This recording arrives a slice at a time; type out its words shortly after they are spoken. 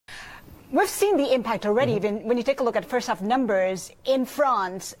We've seen the impact already. Even when you take a look at first half numbers in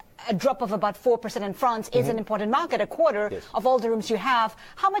France, a drop of about 4% in France is an important market, a quarter of all the rooms you have.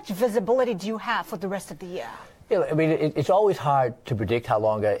 How much visibility do you have for the rest of the year? Yeah, I mean, it's always hard to predict how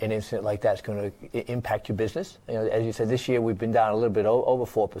long an incident like that's going to impact your business. You know, as you said, this year we've been down a little bit over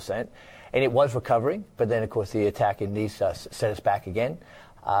 4%, and it was recovering. But then, of course, the attack in Nice set us back again.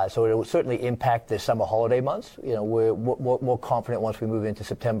 So it will certainly impact the summer holiday months. You know, we're more confident once we move into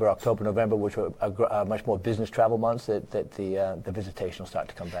September, October, November, which are much more business travel months, that the visitation will start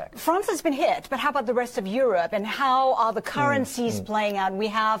to come back. France has been hit, but how about the rest of Europe? And how are the currencies playing out? We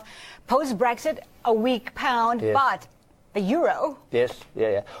have post-Brexit a weak pound, but the euro. Yes,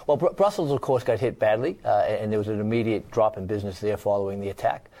 yeah. Well, Brussels, of course, got hit badly, and there was an immediate drop in business there following the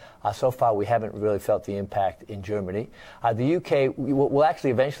attack. So far, we haven't really felt the impact in Germany. The UK, we'll actually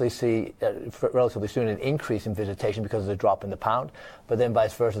eventually see, relatively soon, an increase in visitation because of the drop in the pound. But then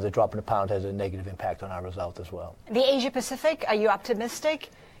vice versa, the drop in the pound has a negative impact on our result as well. The Asia-Pacific, are you optimistic?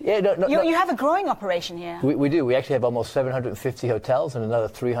 Yeah, You have a growing operation here. We do. We actually have almost 750 hotels and another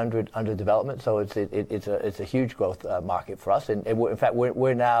 300 under development. So it's a huge growth market for us. And in fact,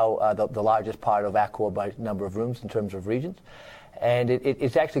 we're now the largest part of Accor by number of rooms in terms of regions. And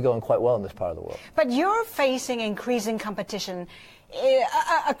it's actually going quite well in this part of the world. But you're facing increasing competition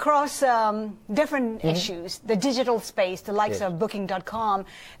across different issues. The digital space, the likes of Booking.com.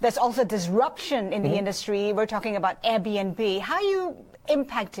 There's also disruption in the industry. We're talking about Airbnb. How are you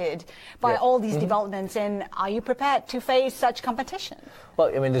impacted by all these developments, and are you prepared to face such competition? Well,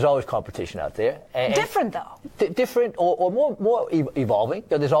 I mean, there's always competition out there. Different, though. Different or more evolving. You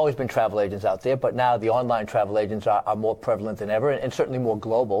know, there's always been travel agents out there, but now the online travel agents are more prevalent than ever, and certainly more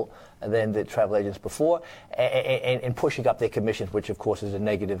global than the travel agents before, and pushing up their commissions, which, of course, is a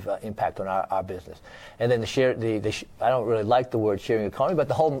negative impact on our business. And then I don't really like the word sharing economy, but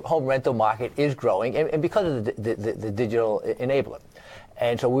the home rental market is growing, and because of the digital enabler.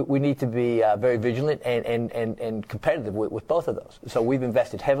 And so we need to be very vigilant and competitive with both of those. So we've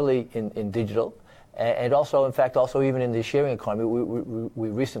invested heavily in digital, and also, in fact, also even in the sharing economy. We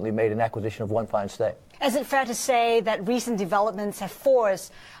recently made an acquisition of One Fine Stay. Is it fair to say that recent developments have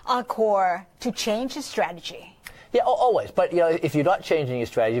forced Accor to change its strategy? Yeah, always. But, you know, if you're not changing your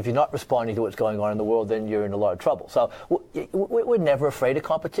strategy, if you're not responding to what's going on in the world, then you're in a lot of trouble. So we're never afraid of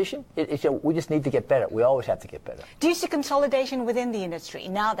competition. You know, we just need to get better. We always have to get better. Do you see consolidation within the industry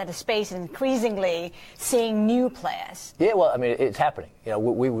now that the space is increasingly seeing new players? Yeah, well, I mean, it's happening. You know,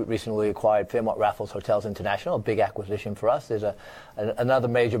 we recently acquired Fairmont Raffles Hotels International, a big acquisition for us. There's another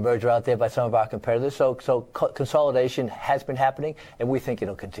major merger out there by some of our competitors. So consolidation has been happening, and we think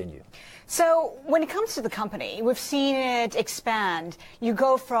it'll continue. So when it comes to the company, we've seen it expand. You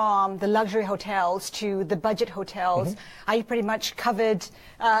go from the luxury hotels to the budget hotels. You pretty much covered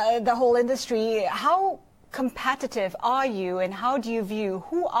the whole industry. How competitive are you, and how do you view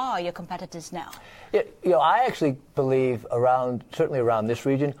who are your competitors now? Yeah, you know, I actually believe certainly around this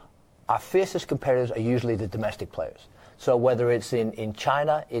region, our fiercest competitors are usually the domestic players. So whether it's in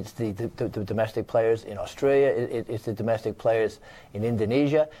China, it's the domestic players. In Australia, it's the domestic players. In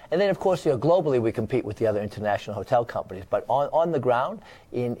Indonesia. And then, of course, you know, globally, we compete with the other international hotel companies. But on the ground,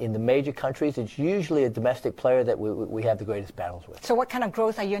 in the major countries, it's usually a domestic player that we have the greatest battles with. So what kind of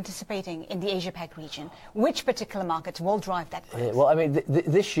growth are you anticipating in the Asia-Pac region? Which particular markets will drive that growth? Well, I mean,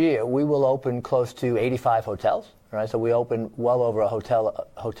 this year, we will open close to 85 hotels. Right, so we open well over a hotel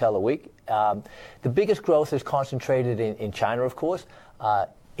a week. The biggest growth is concentrated in China, of course.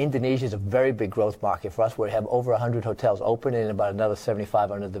 Indonesia is a very big growth market for us. We have over 100 hotels open and about another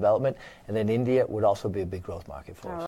 75 under development. And then India would also be a big growth market for us.